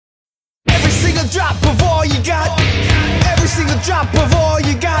single drop of all you got. Every single drop of all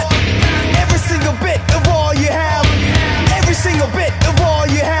you got. Every single bit of all you have. Every single bit of all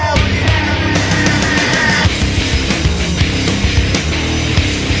you have.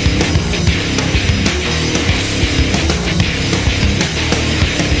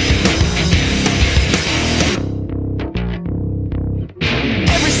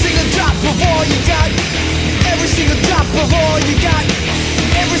 Every single drop of all you got. Every single drop of all you got.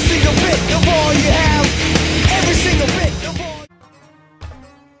 Every single bit of all you have. Every single bit of all.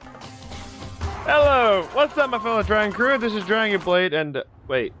 Hello, what's up, my fellow Dragon crew? This is Dragon Blade, and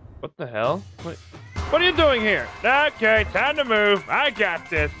wait, what the hell? What are you doing here? Okay, time to move. I got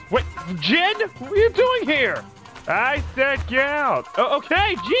this. Wait, Djinn? What are you doing here? I said get out. Oh,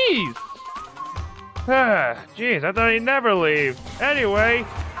 okay, jeez. Jeez, I thought he'd never leave. Anyway,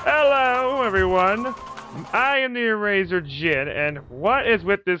 hello, everyone. I am the Erazor Djinn, and what is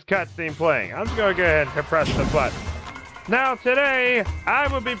with this cutscene playing? I'm just gonna go ahead and press the button. Now today, I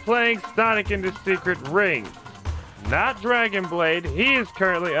will be playing Sonic and the Secret Rings. Not Dragon Blade, he is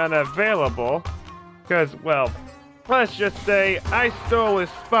currently unavailable. Because, well, let's just say I stole his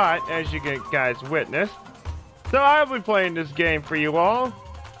spot, as you guys witnessed. So I will be playing this game for you all.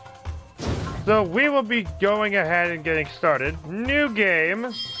 So we will be going ahead and getting started. New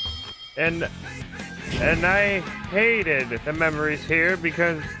game. And I hated the memories here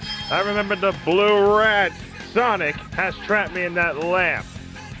because I remember the blue rat. Sonic has trapped me in that lamp.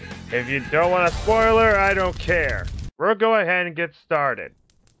 If you don't want a spoiler, I don't care. We'll go ahead and get started.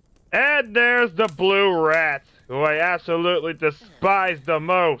 And there's the blue rat, who I absolutely despise the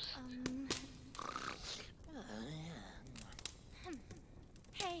most.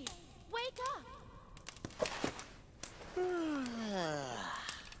 Hey, wake up!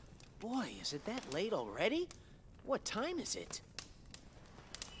 Boy, is it that late already? What time is it?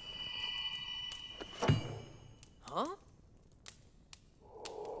 Huh?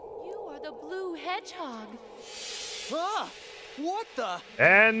 You are the blue hedgehog. Ah! What the?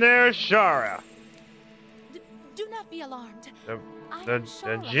 And there's Shara, Do not be alarmed. I the am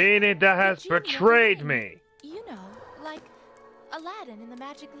Shara, genie that has the genie of the betrayed ring. me. You know, like Aladdin in the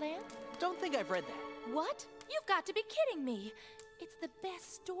magic lamp. Don't think I've read that. What? You've got to be kidding me. It's the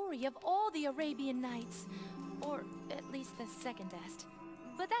best story of all the Arabian Nights. Or at least the second best.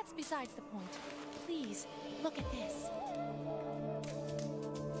 But that's besides the point. Please, look at this.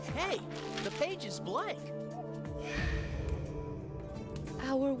 Hey, the page is blank.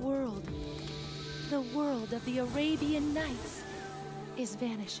 Our world, the world of the Arabian Nights, is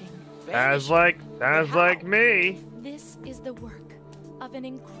vanishing. Sounds like me. This is the work of an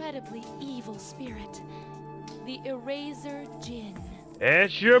incredibly evil spirit, the Erazor Djinn.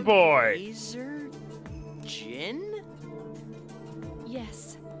 It's your boy. Erazor Djinn?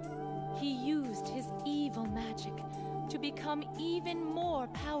 Yes, he used his evil magic to become even more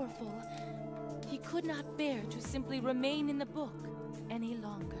powerful. He could not bear to simply remain in the book any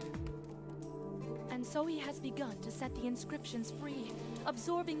longer. And so he has begun to set the inscriptions free,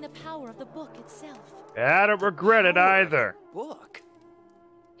 absorbing the power of the book itself. I don't regret it either. Book?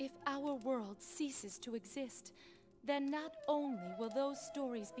 If our world ceases to exist, then not only will those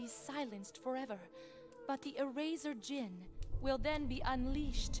stories be silenced forever, but the Erazor Djinn will then be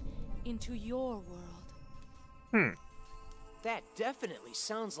unleashed into your world. That definitely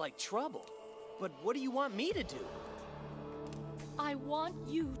sounds like trouble. But what do you want me to do? I want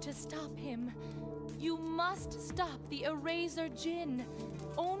you to stop him. You must stop the Erazor Djinn.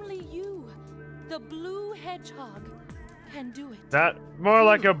 Only you, the blue hedgehog, can do it. Not more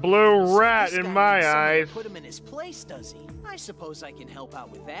like a blue rat This in guy my needs someone to eyes. put him in his place, does he? I suppose I can help out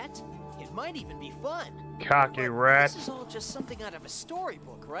with that. It might even be fun. Cocky But rat. This is all just something out of a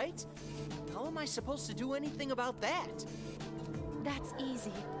storybook, right? How am I supposed to do anything about that? That's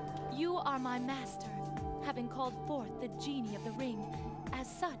easy. You are my master, having called forth the genie of the ring. As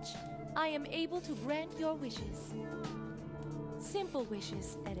such, I am able to grant your wishes. Simple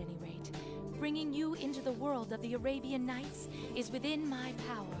wishes, at any rate. Bringing you into the world of the Arabian Nights is within my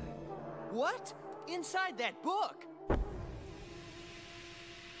power. What? Inside that book?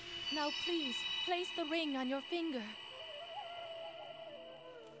 Now please, place the ring on your finger.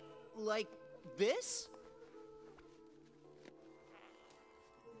 Like this?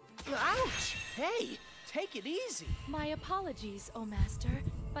 Ouch! Hey, take it easy. My apologies, O Master,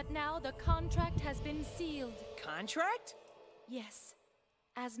 but now the contract has been sealed. Contract? Yes,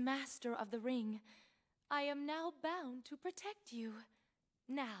 as Master of the Ring, I am now bound to protect you.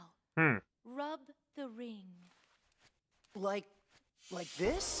 Now, rub the ring. Like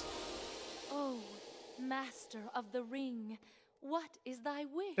this? Oh, Master of the Ring, What is thy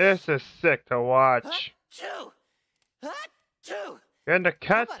wish? This is sick to watch. Achoo! Achoo! Can the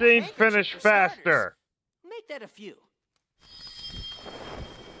How about a cutscene handkerchief finish for starters? faster? Make that a few.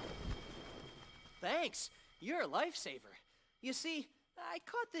 Thanks. You're a lifesaver. You see, I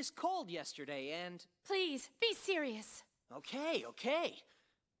caught this cold yesterday and... Please, be serious. Okay.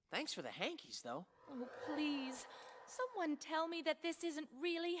 Thanks for the hankies, though. Oh, please. Someone tell me that this isn't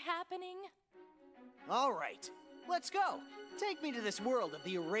really happening. All right. Let's go. Take me to this world of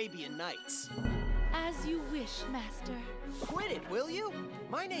the Arabian Nights. As you wish, Master. Quit it, will you?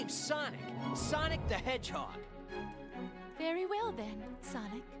 My name's Sonic. Sonic the Hedgehog. Very well then,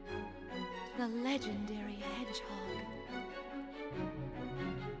 Sonic. The legendary hedgehog.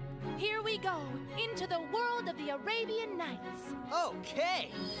 Here we go, into the world of the Arabian Nights.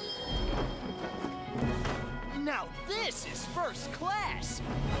 Okay. Now this is first class.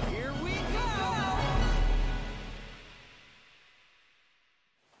 Here we go.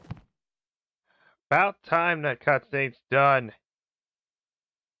 About time that cutscene's done.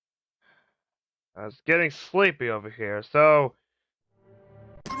 I was getting sleepy over here, so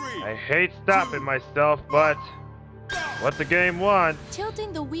I hate stopping myself, but what the game wants.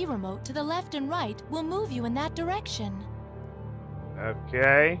 Tilting the Wii remote to the left and right will move you in that direction.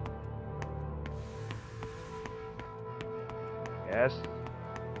 Okay. Yes.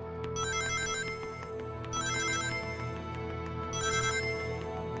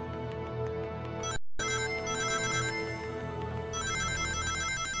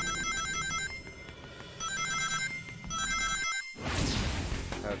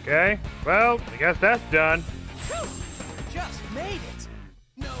 Okay, well, I guess that's done. Whew. Just made it.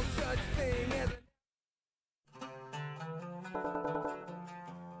 No such thing as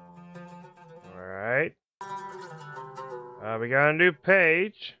Alright. We got a new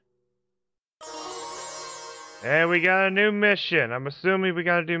page. And we got a new mission. I'm assuming we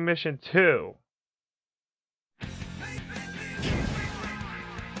gotta do mission 2.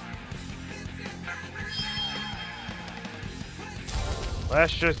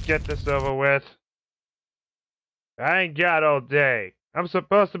 Let's just get this over with. I ain't got all day. I'm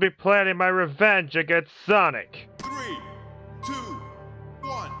supposed to be planning my revenge against Sonic. 3, 2,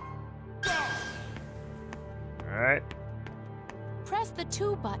 1, go! Alright. Press the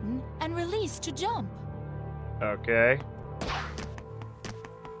 2 button and release to jump. Okay.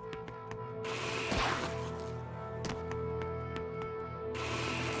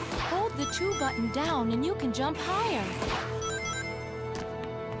 Hold the 2 button down and you can jump higher.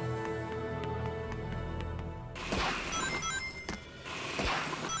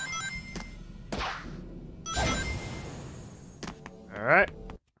 Alright.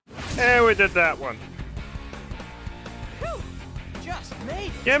 And we did that one. Whew. Just made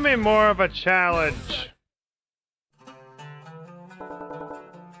it. Give me more of a challenge.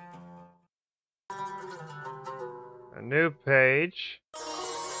 A new page.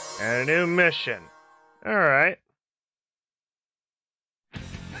 And a new mission. Alright.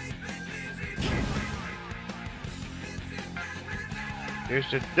 Use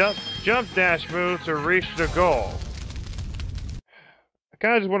the jump dash move to reach the goal. I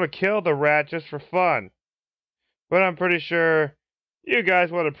kinda just want to kill the rat just for fun. But I'm pretty sure you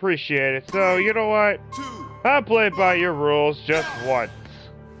guys would appreciate it. So, you know what? 2, I'll play by your rules just once.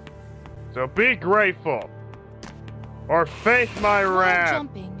 So be grateful. Or face my While wrath.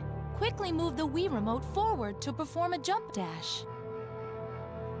 jumping, quickly move the Wii remote forward to perform a jump dash.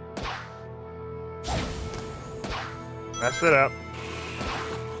 Mess it up.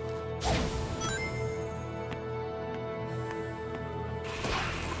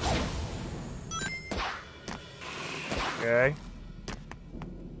 Okay.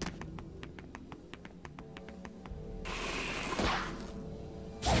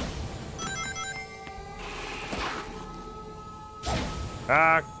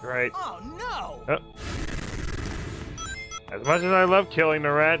 Ah, great. Oh no! Oh. As much as I love killing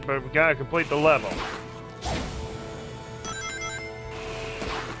the rat, but we gotta complete the level.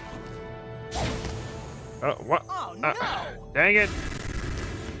 Oh, what? Oh no! Dang it!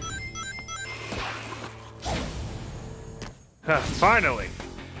 Huh, finally!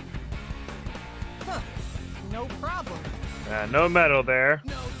 Huh. No problem. No medal there.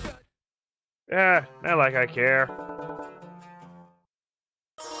 no such Yeah, not like I care.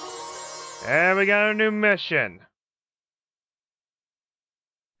 And we got a new mission.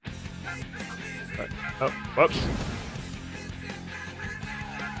 Oh, whoops.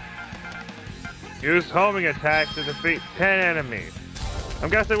 Use homing attacks to defeat 10 enemies. I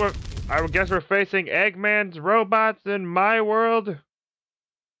guess we're facing Eggman's robots in my world.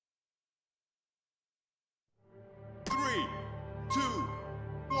 3,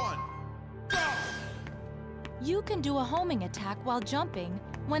 You can do a homing attack while jumping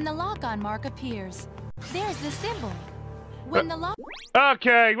when the lock-on mark appears. There's the symbol. When the lock...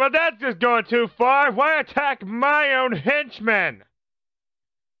 Okay, well that's just going too far. Why attack my own henchmen?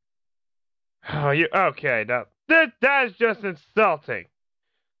 Oh, you... Okay, now, that is just insulting.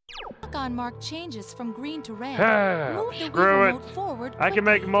 lock-on mark changes from green to red. Move the Wii Screw remote it. forward I can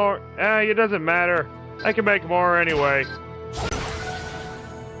make quickly. more. It doesn't matter. I can make more anyway.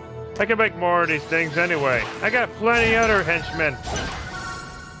 I can make more of these things anyway. I got plenty other henchmen.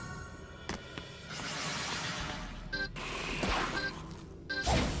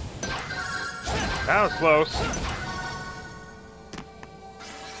 That was close.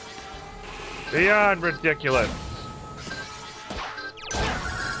 Beyond ridiculous.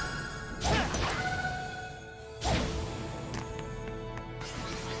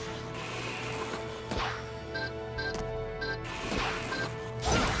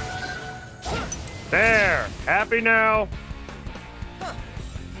 There! Happy now? Huh.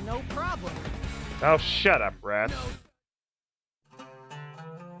 No problem. Oh, shut up, rat.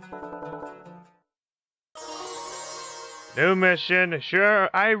 New mission. Sure,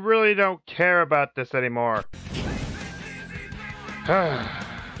 I really don't care about this anymore.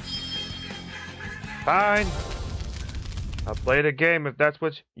 Fine. I'll play the game if that's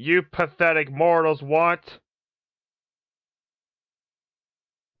what you pathetic mortals want.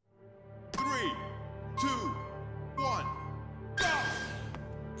 3, 2, 1, go!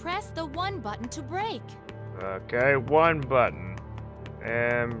 Press the 1 button to brake. Okay, 1 button.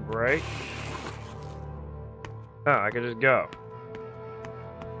 And brake. Oh, I can just go.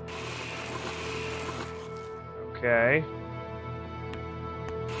 Okay.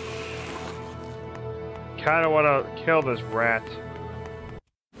 Kinda wanna kill this rat.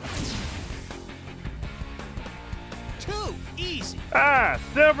 Too easy. Ah,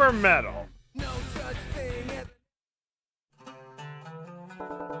 silver medal. No such thing as...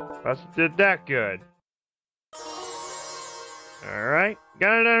 Must did that good. Alright,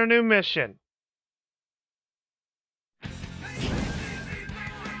 got another new mission.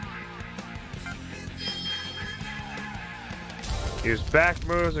 Use back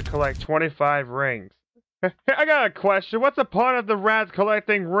moves to collect 25 rings. I got a question. What's the point of the rat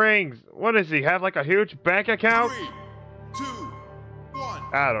collecting rings? What does he have, like a huge bank account? 3, 2, 1.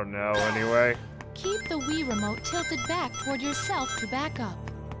 I don't know, anyway. Keep the Wii remote tilted back toward yourself to back up.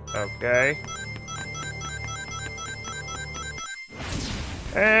 Okay.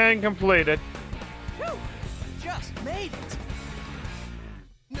 And completed. Phew. Just made it.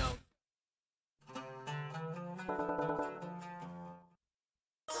 No.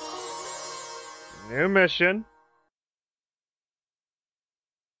 New mission.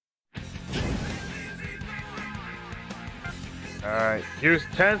 Alright, use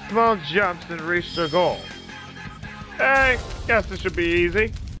 10 small jumps and reach the goal. Hey, guess this should be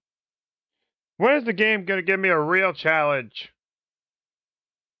easy. When is the game gonna give me a real challenge?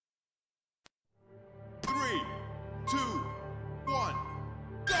 3, 2, 1,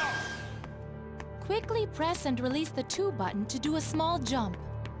 go! Quickly press and release the 2 button to do a small jump.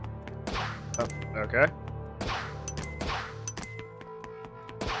 Oh, okay.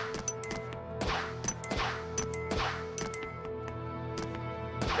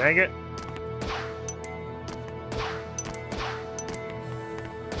 Dang it.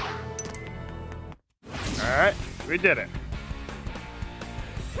 Alright, we did it.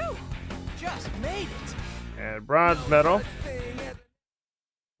 Phew. Just made it. And bronze medal. Such thing as...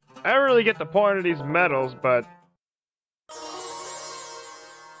 I don't really get the point of these medals, but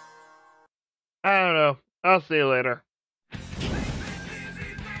I don't know. I'll see you later.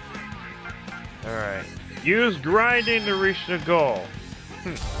 Alright. Use grinding to reach the goal.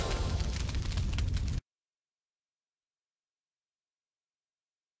 3,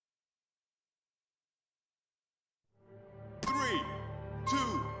 2,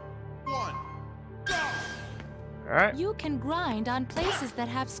 1, go! Alright. You can grind on places that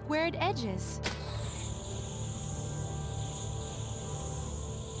have squared edges.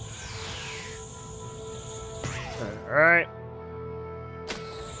 Alright.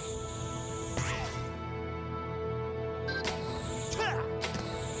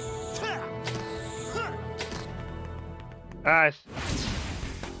 Nice.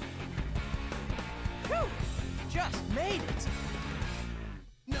 Phew. Just made it.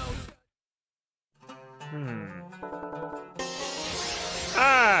 No.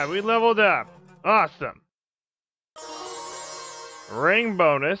 Ah, we leveled up. Awesome. Ring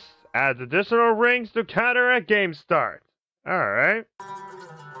bonus adds additional rings to counter at game start. Alright.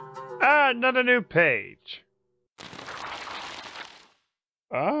 Ah, another new page.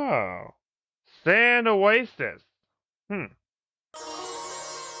 Oh. Sand Oasis.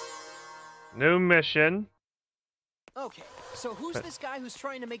 New mission. Okay, so who's this guy who's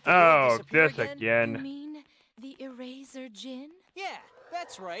trying to make the Oh, world disappear this You again. mean the Erazor Djinn? Yeah,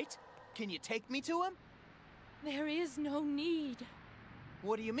 that's right. Can you take me to him? There is no need.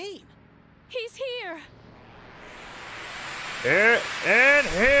 What do you mean? He's here! And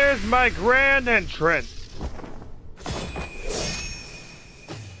here's my grand entrance.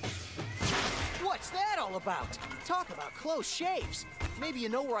 What's that all about? Talk about close shaves. Maybe you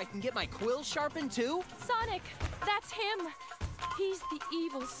know where I can get my quill sharpened too? Sonic! That's him! He's the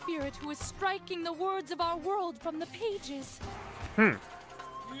evil spirit who is striking the words of our world from the pages.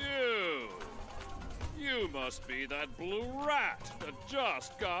 You must be that blue rat that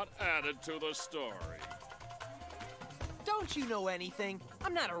just got added to the story. Don't you know anything?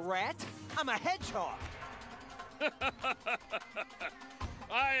 I'm not a rat. I'm a hedgehog.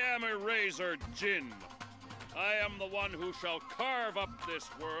 I am Erazor Djinn. I am the one who shall carve up this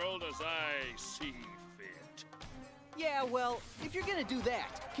world as I see fit. Yeah, well, if you're gonna do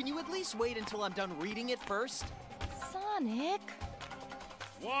that, can you at least wait until I'm done reading it first? Sonic?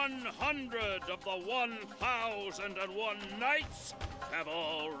 100 of the 1,001 nights have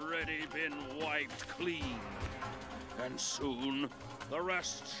already been wiped clean. And soon, the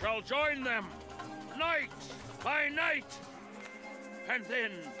rest shall join them, night by night. And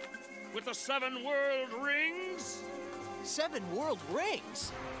then, with the 7 world rings... 7 world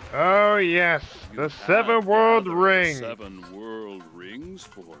rings? Oh yes, the 7 world rings. 7 world rings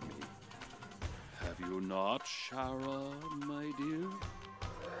for me. Have you not, Shara, my dear?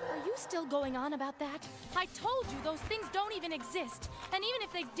 Are you still going on about that? I told you those things don't even exist. And even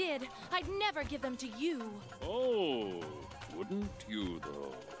if they did, I'd never give them to you. Oh, wouldn't you,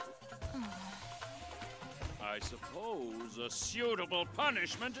 though? I suppose a suitable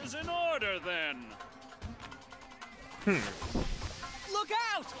punishment is in order, then. Look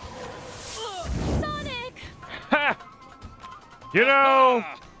out! Sonic! Ha! You know.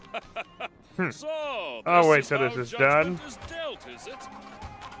 So, Oh, wait is till this how is judgment done. is dealt, is it?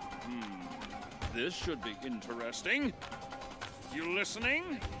 This should be interesting. You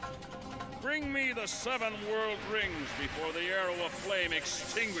listening? Bring me the 7 world rings before the arrow of flame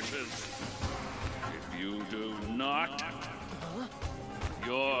extinguishes. If you do not,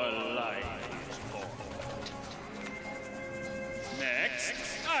 your life is forfeit. Next,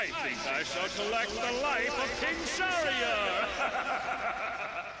 I think I shall collect the life of King Shahryar.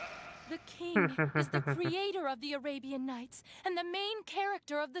 The king is the creator of the Arabian Nights and the main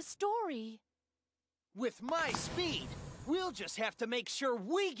character of the story. With my speed, we'll just have to make sure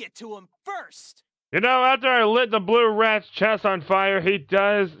we get to him first. You know, after I lit the blue rat's chest on fire, he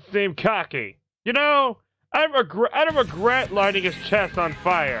does seem cocky. You know, I don't regret lighting his chest on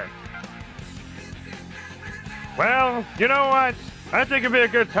fire. Well, you know what? I think it'd be a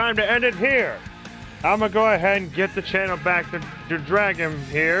good time to end it here. I'm gonna go ahead and get the channel back to Dragon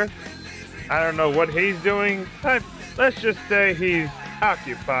here. I don't know what he's doing, but let's just say he's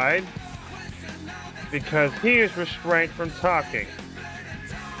occupied because he is restrained from talking.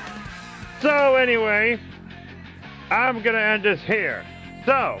 So anyway, I'm gonna end this here.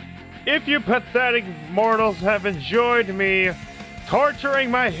 So, if you pathetic mortals have enjoyed me torturing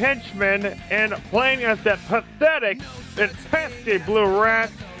my henchmen and playing as that pathetic and pesky blue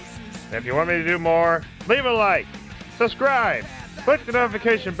rat, if you want me to do more, leave a like, subscribe, click the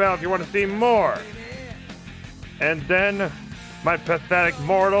notification bell if you want to see more. And then, my pathetic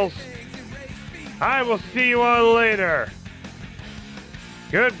mortals, I will see you all later.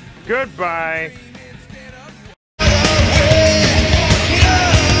 Goodbye.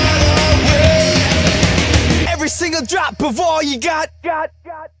 Every single drop of all you got.